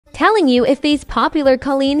telling you if these popular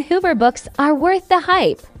Colleen Hoover books are worth the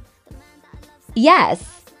hype.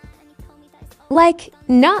 Yes. Like,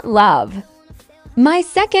 not love. My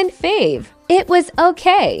second fave. It was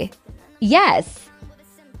okay. Yes.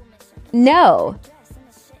 No.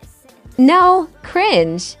 No,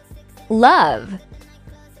 cringe. Love.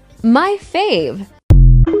 My fave.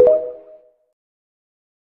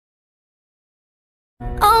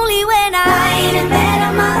 Only when I lie in bed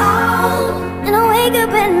on my own, and I wake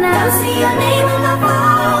up and I don't see your name on my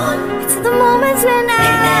phone. It's the moments when I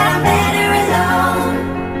think that I'm better alone.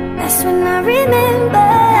 That's when I remember.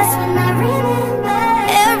 That's when I remember.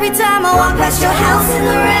 Every time I walk past your house in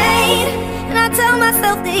the rain, and I tell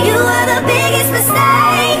myself that you were the biggest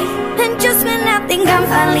mistake. And just when I think I'm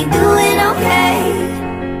finally doing okay,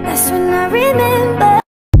 that's when I remember.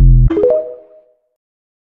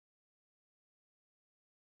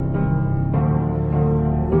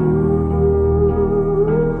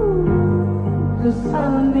 'Cause I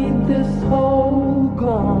need this whole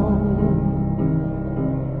gone.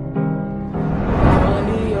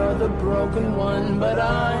 Honey, you're the broken one, but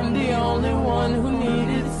I'm the only one who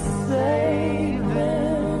needed saving.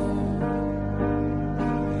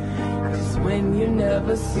 'Cause when you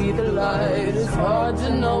never see the light, it's hard to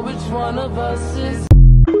know which one of us is.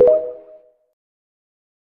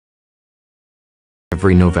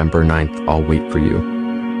 Every November 9th, I'll wait for you,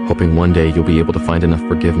 hoping one day you'll be able to find enough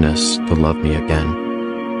forgiveness to love me again.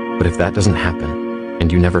 But if that doesn't happen,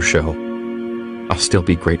 and you never show, I'll still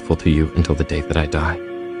be grateful to you until the day that I die.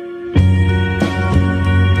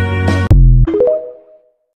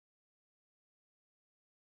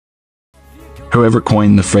 Whoever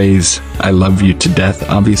coined the phrase, "I love you to death,"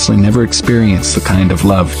 obviously never experienced the kind of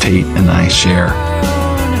love Tate and I share.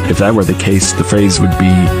 If that were the case, the phrase would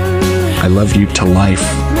be, "I love you to life,"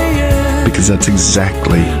 because that's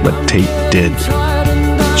exactly what Tate did.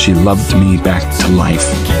 She loved me back to life.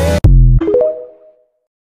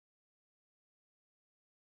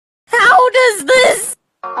 How does this?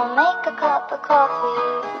 I'll make a cup of coffee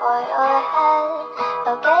for your head.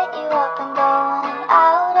 I'll get you up and going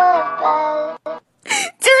out of bed.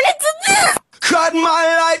 Turn it to this! Cut my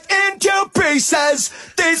life into pieces.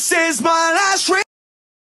 This is my last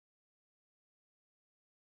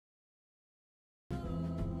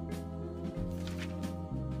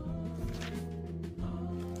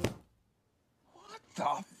What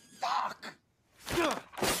the fuck?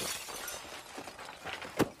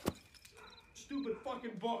 Stupid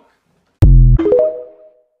fucking book.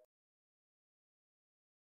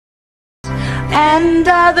 And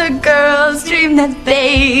other girls dream that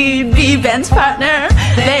they'd be Ben's partner.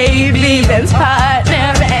 They'd be Ben's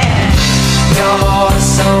partner. And you're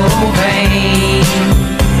so vain.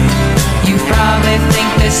 You probably think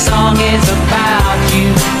this song is about you.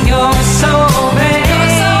 You're so vain.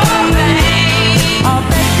 You're so vain. I'll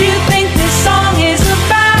bet you think this song is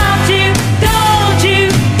about you. Don't you?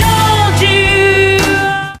 Don't you?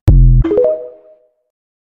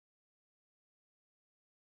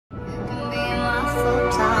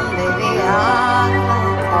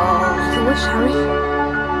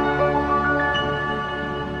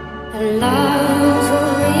 love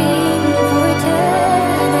will ring for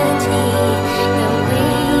eternity. The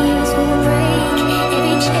waves will break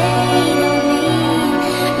every chain on me.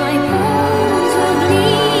 My bones will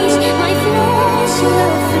bleed, my flesh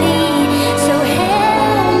will flee. So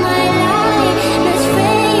hell my life must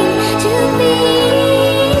fade to be.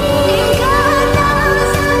 And God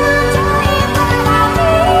knows I'm not dying, but I'll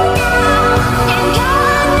be now. And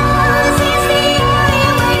God knows it's the only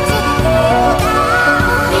way to feel now.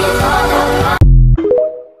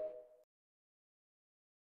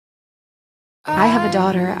 I have a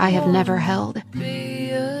daughter I have never held.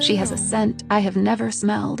 She has a scent I have never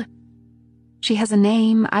smelled. She has a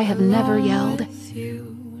name I have never yelled.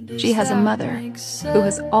 She has a mother who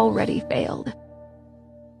has already failed.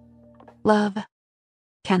 Love,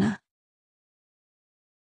 Kenna.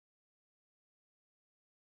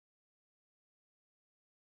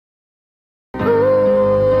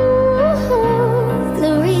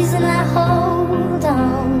 The reason I hold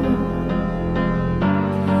on,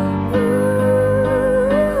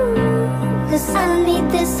 'cause I need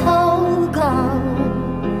this whole gone.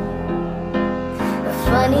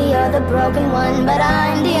 Funny, you're the broken one, but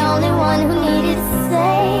I'm the only one who needed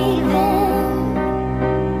saving.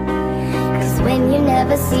 'Cause when you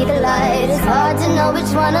never see the light, it's hard to know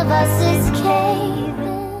which one of us is caving.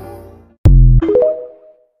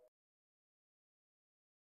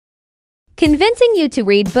 Convincing you to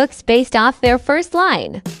read books based off their first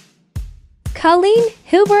line. Colleen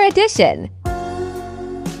Hoover Edition.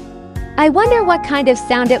 I wonder what kind of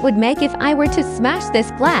sound it would make if I were to smash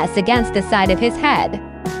this glass against the side of his head.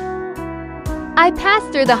 I pass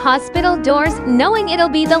through the hospital doors knowing it'll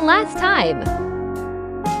be the last time.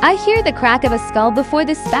 I hear the crack of a skull before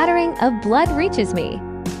the spattering of blood reaches me.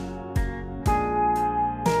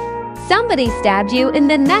 Somebody stabbed you in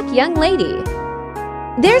the neck, young lady.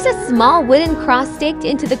 There's a small wooden cross staked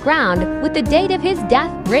into the ground with the date of his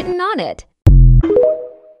death written on it.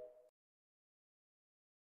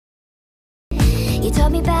 You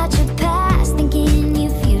told me about your past, thinking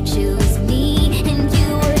your future was me, and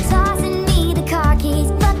you were tossing me the car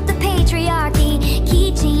keys, but the patriarchy,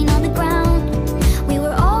 keychain on the ground. We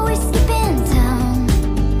were always skipping town,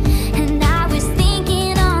 and I was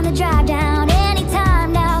thinking on the drive down,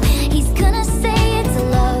 anytime now, he's gonna say it's a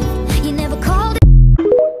love. You never called it.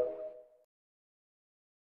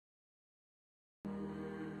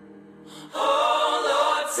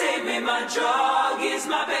 Oh Lord, save me, my drug is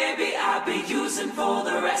my baby. I'll be using for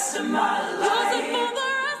the rest of my life.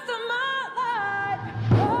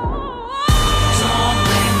 Don't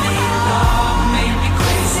blame me, love made me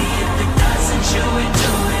crazy. If it doesn't, you ain't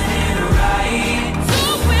doing it right.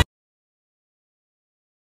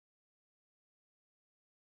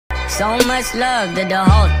 So much love that the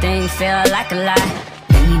whole thing felt like a lie.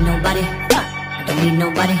 Don't need nobody, I don't need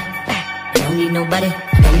nobody, I don't need nobody,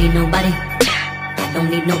 I don't need nobody, I don't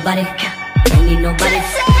need nobody, I don't need nobody.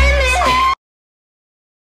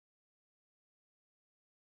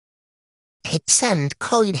 Hit send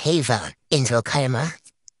Colleen Hoover into a coma.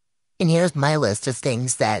 And here's my list of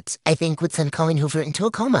things that I think would send Colleen Hoover into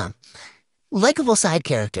a coma. Likeable side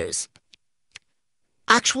characters.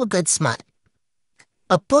 Actual good smut.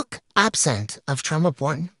 A book absent of trauma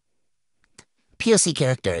porn. POC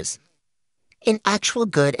characters. An actual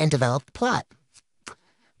good and developed plot.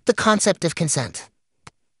 The concept of consent.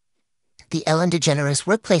 The Ellen DeGeneres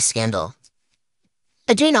workplace scandal.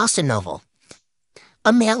 A Jane Austen novel.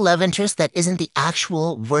 A male love interest that isn't the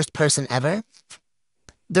actual worst person ever.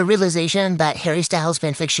 The realization that Harry Styles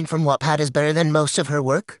fanfiction from Wattpad is better than most of her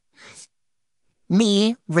work.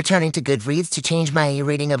 Me returning to Goodreads to change my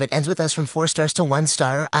rating of It Ends With Us from 4 stars to 1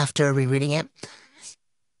 star after rereading it.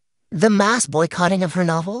 The mass boycotting of her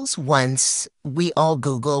novels once we all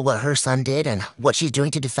Google what her son did and what she's doing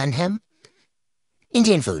to defend him.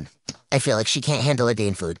 Indian food. I feel like she can't handle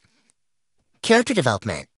Indian food. Character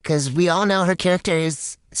development, because we all know her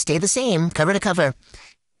characters stay the same, cover to cover.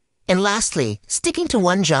 And lastly, sticking to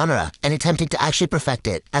one genre and attempting to actually perfect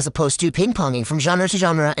it, as opposed to ping-ponging from genre to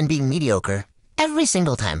genre and being mediocre every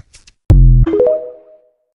single time.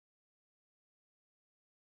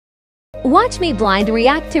 Watch me blind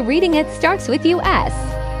react to reading It Starts With US.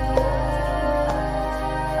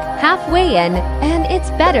 Halfway in, and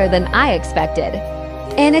it's better than I expected.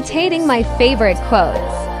 Annotating my favorite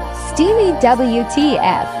quotes. Steamy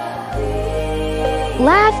WTF.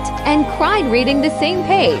 Laughed and cried reading the same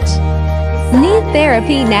page. Need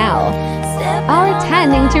therapy now. Are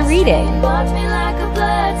tending to reading.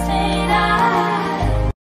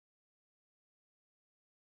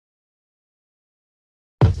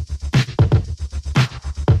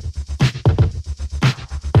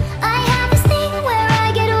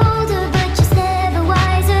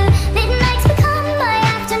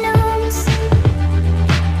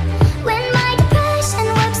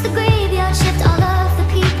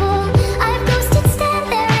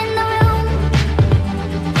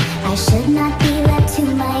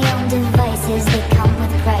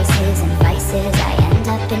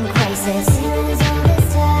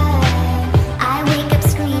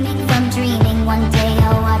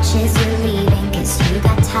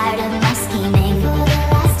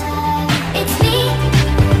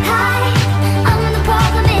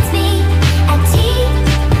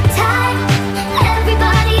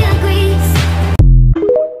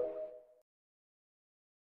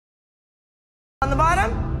 On the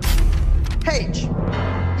bottom, Paige,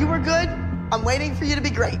 you were good. I'm waiting for you to be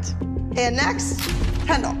great. And next,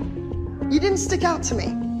 Kendall. You didn't stick out to me.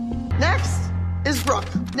 Next is Brooke.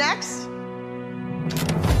 Next,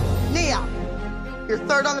 Nia. You're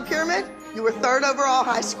third on the pyramid. You were third overall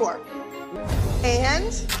high score.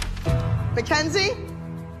 And Mackenzie.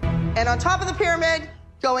 And on top of the pyramid,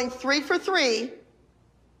 going 3 for 3,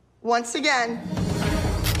 once again,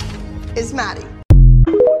 is Maddie.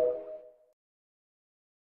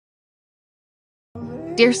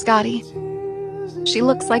 Dear Scotty, she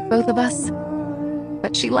looks like both of us,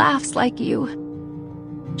 but she laughs like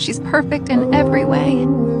you. She's perfect in every way.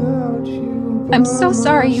 I'm so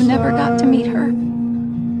sorry you never got to meet her.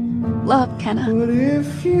 Love, Kenna.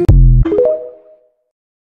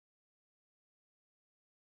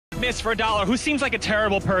 Miss for $1, who seems like a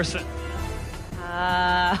terrible person.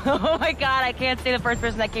 Oh my God, I can't say the first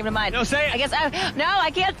person that came to mind. No, say it. I guess, no,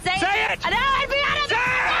 I can't say it. Say it. No, I'd be out of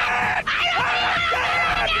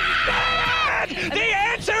Say it! The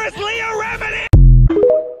answer is Leah Remini!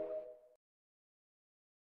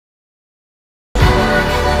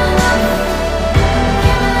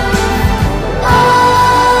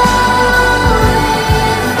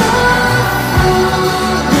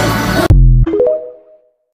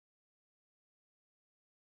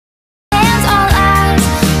 Hands all eyes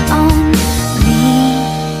on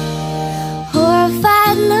me.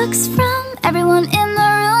 Horrified looks from everyone in the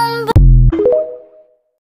room.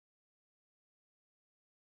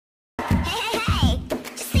 Hey,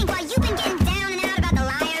 just think while you've been getting down and out about the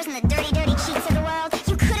liars and the dirty, dirty cheats of the world,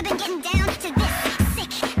 you could have been getting down to this sick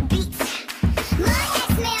beat. My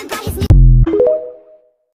ex-man brought his new.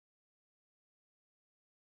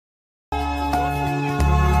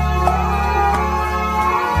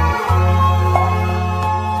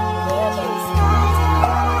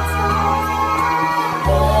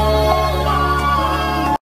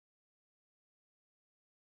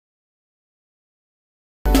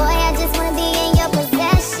 Boy, I just wanna be in your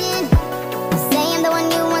possession. Say I'm the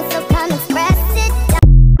one you want, so come express it.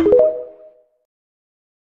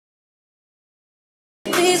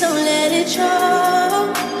 Please don't let it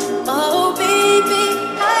show. Oh, baby,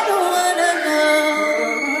 I don't wanna know.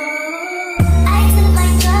 I took my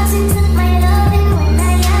drugs and took my love, and when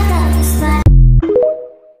I got the spot.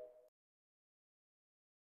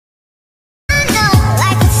 I know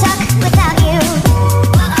life would suck without you.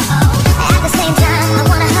 At the same time, I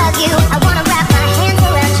wanna hug you. I wanna wrap my hands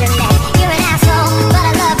around your neck. You're an asshole, but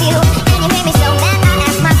I love you. And you made me so mad, I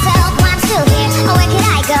ask myself why I'm still here. Oh, where could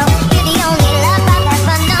I go? You're the only love I've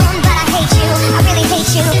ever known. But I hate you, I really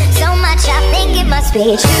hate you so much. I think it must be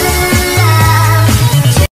true love.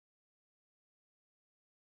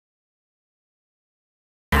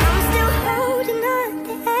 I'm still holding on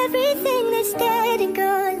to everything that's dead and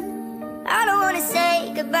gone. I don't wanna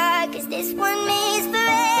say goodbye, cause this one means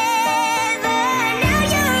forever. Now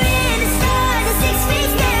you're in the stars, the 6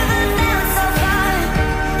 feet never felt so far.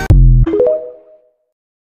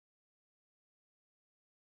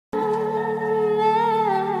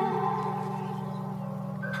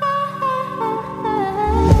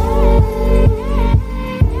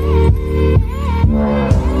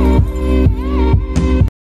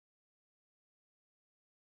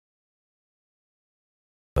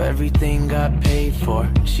 Everything got paid for.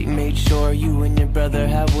 She made sure you and your brother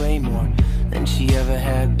had way more than she ever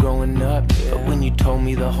had growing up. But when you told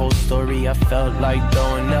me the whole story, I felt like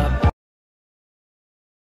throwing up.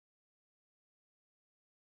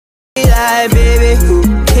 Like, baby, who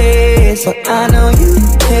cares? But I know you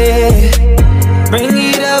care. Bring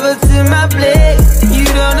it over to my plate. You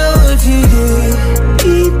don't know what you do.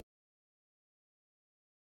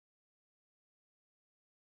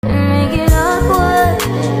 Make it awkward.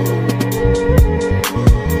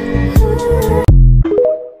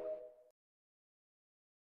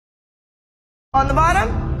 On the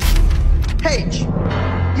bottom, Paige.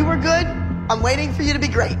 You were good. I'm waiting for you to be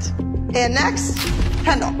great. And next,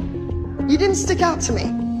 Kendall. You didn't stick out to me.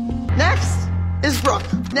 Next is Brooke.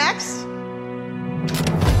 Next,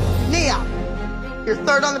 Nia. You're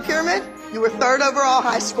third on the pyramid. You were third overall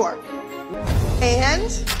high score. And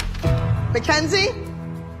Mackenzie.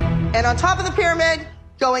 And on top of the pyramid,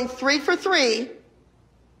 going 3 for 3,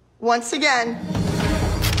 once again,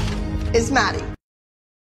 is Maddie.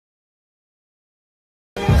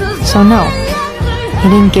 So no, he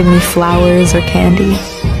didn't give me flowers or candy.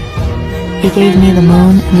 He gave me the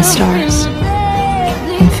moon and the stars.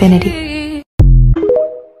 Infinity.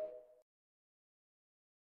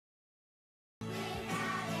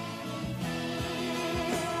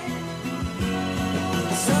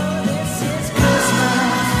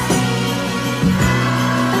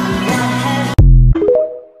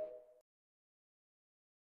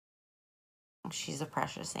 She's a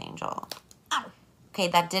precious angel. Oh, okay,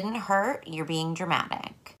 that didn't hurt. You're being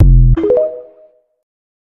dramatic. When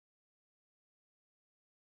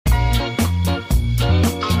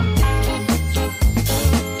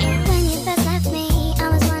you first left me, I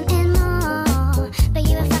was wanting more, but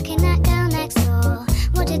you were fucking that girl next door.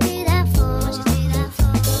 What'd you do that for?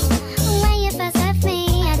 When you first left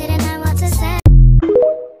me, I didn't know what to say.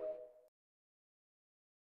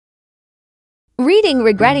 Reading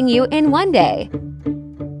Regretting You in One Day.